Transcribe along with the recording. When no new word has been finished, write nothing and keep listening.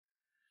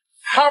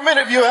How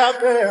many of you out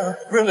there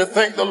really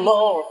thank the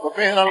Lord for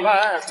being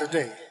alive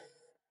today?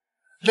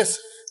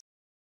 Listen.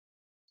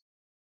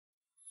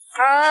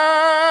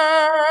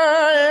 I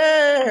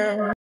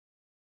am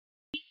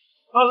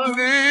a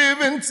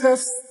living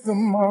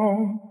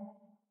testimony.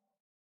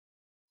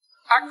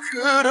 I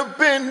could have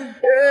been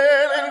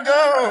dead and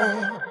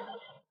gone,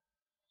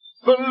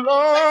 but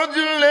Lord,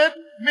 you let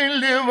me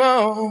live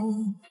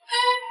on.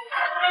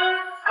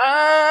 I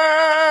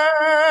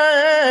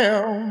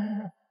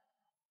am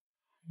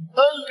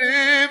a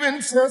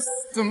living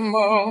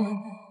testimony,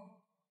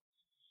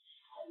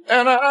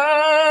 and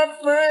I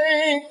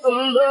thank the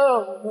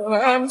Lord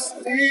that I'm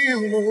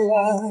still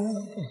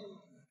alive.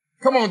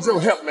 Come on, Joe,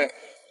 help me.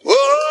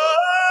 Oh,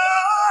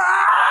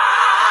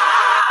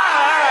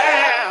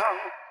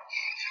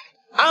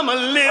 I'm a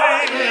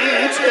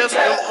living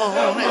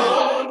testimony.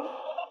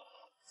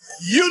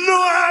 You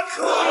know I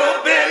could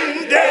have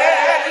been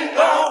dead and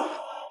gone.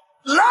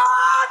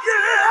 Lord,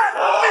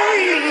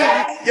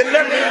 you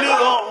let me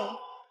live on.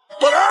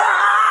 But I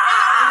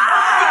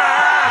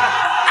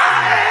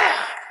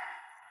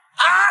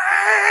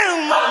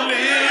am a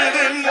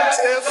living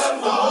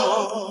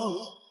testimony.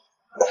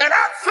 And I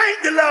thank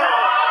the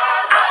Lord.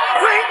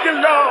 Thank the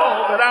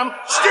Lord that I'm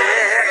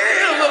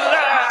still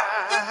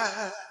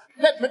alive.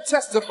 Let me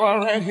testify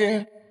right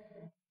here.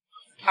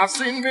 I've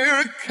seen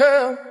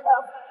miracle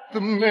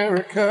after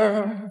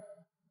miracle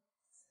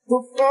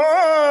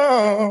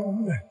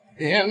performed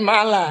in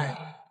my life.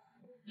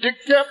 You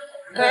kept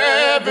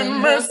having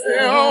mercy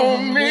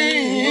on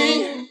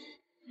me.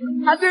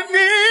 I didn't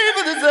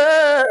even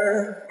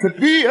deserve to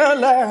be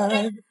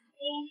alive.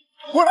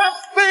 When I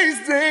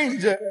faced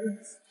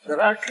dangers that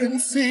I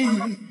couldn't see,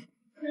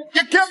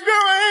 you kept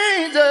your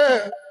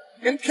angels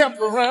and kept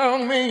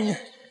around me.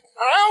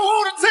 I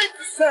want to take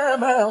this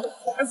time out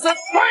and say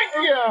thank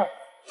you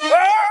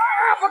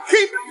for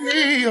keeping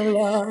me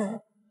alive.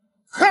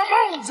 Come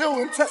on,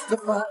 Joe, and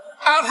testify.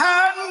 I've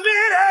had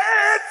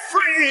many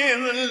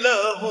friends and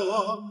loved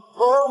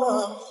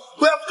ones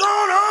who have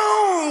gone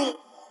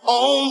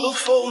on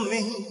before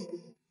me.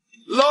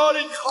 Lord,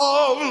 it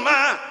caused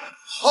my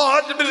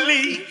heart to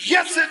believe.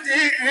 Yes, it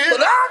did.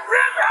 But I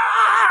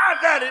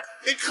realized that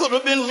it could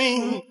have been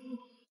me.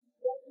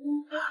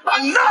 I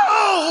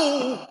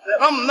know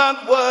that I'm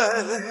not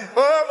worthy.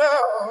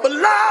 But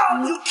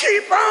Lord, you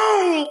keep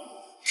on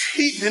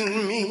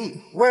keeping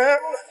me. Well,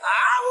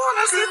 I want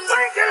to say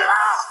thank you,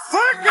 Lord.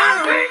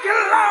 Thank you,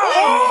 Lord.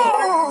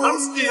 Oh, I'm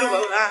still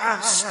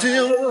alive.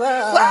 Still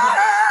alive.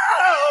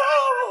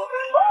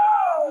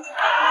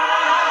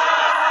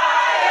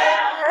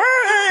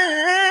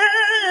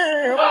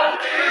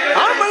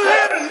 I'm a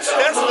living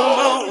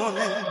testimony.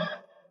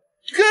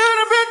 Could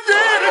have been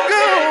dead and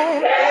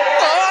gone.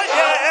 Oh,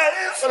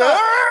 yes. But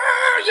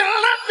you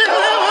let me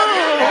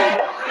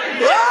live.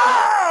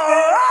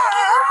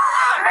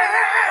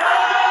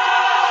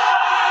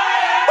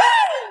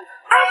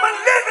 I'm a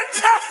living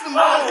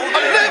testimony.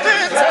 A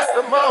living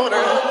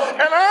testimony.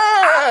 And I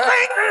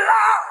thank the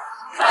Lord.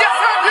 Yes,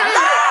 I do.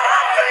 Lord,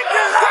 I thank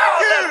you,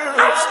 Lord.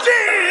 I'm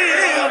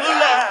still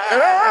alive.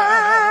 And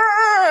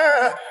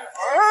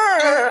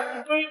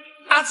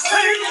I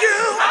thank you.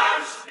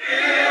 I'm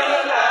still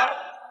alive.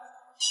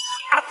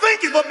 I thank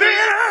you for being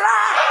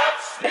alive.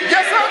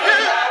 Yes, I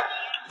did.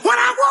 When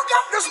I woke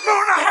up this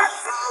morning, I had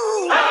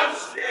food. I'm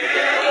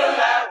still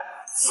alive.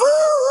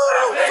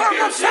 Food for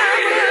my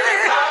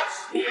family. I'm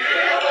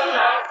still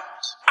alive.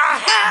 I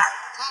had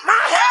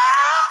my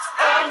health.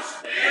 I'm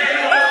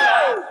still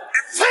alive.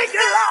 And thank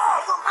you,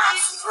 Lord, for my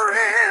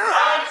strength.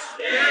 I'm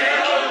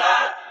still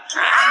alive. I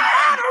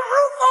had a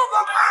roof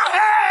over my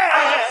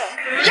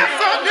head. Yes,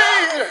 I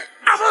did.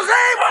 I was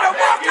able to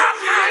walk out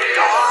my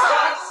door.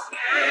 I'm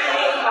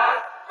still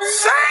alive.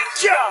 Thank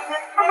you.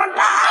 I'm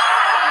alive.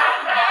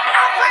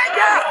 I thank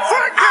you.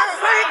 I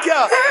thank you.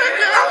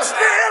 I'm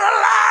still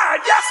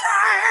alive. Yes,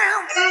 I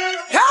am.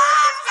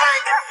 God,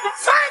 thank you.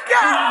 Thank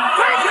you.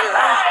 Thank you,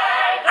 Lord.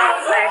 I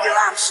thank you.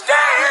 I'm still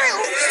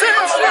alive.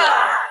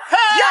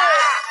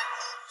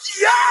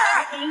 Yeah.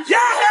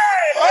 I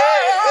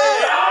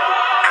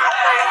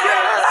thank you,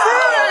 Lord.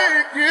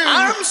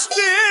 I'm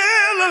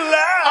still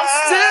alive. I'm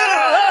still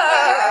alive.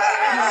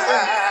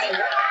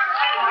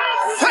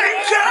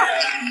 Thank you.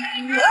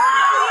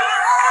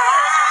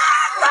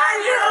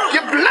 Thank you.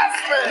 You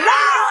blessed me.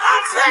 Lord, I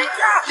thank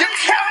you. You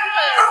kept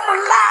me. I'm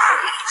alive.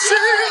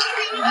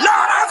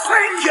 Lord, I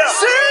thank you.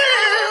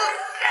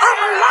 I'm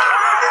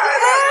alive.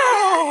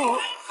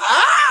 I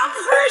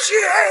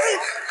appreciate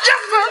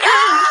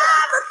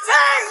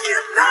everything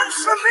you've done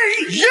for me.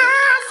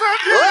 Yes, I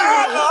do.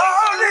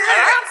 Lord,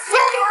 I'm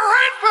so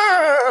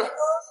grateful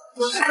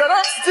that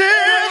I'm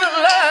still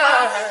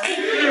alive.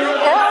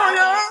 Oh,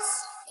 yes.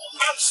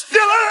 I'm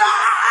still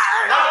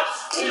alive.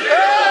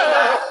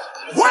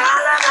 When I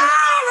look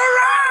all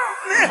around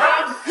me,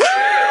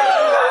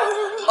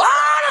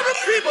 all of the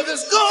people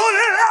that's going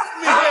and left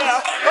me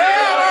here,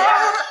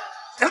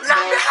 it's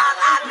not because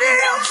I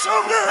feel so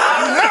good.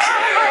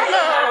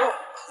 No.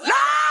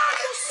 Lord,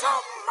 you're so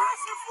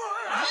merciful.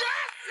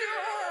 Yes, you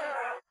are.